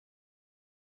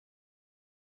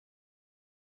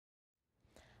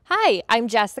Hi, I'm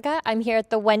Jessica. I'm here at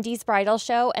the Wendy's Bridal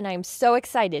Show, and I'm so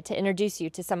excited to introduce you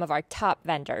to some of our top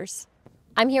vendors.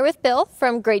 I'm here with Bill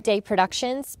from Great Day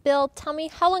Productions. Bill, tell me,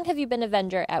 how long have you been a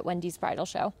vendor at Wendy's Bridal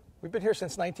Show? We've been here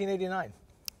since 1989.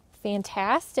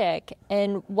 Fantastic.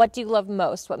 And what do you love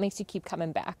most? What makes you keep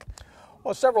coming back?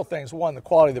 Well, several things. One, the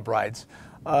quality of the brides.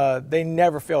 They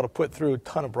never fail to put through a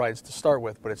ton of brides to start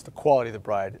with, but it's the quality of the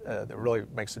bride that really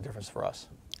makes the difference for us.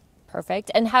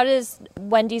 Perfect. And how does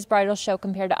Wendy's Bridal Show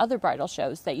compare to other bridal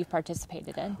shows that you've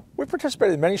participated in? We've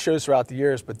participated in many shows throughout the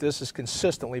years, but this has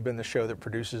consistently been the show that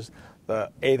produces the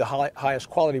highest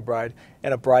quality bride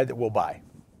and a bride that we'll buy.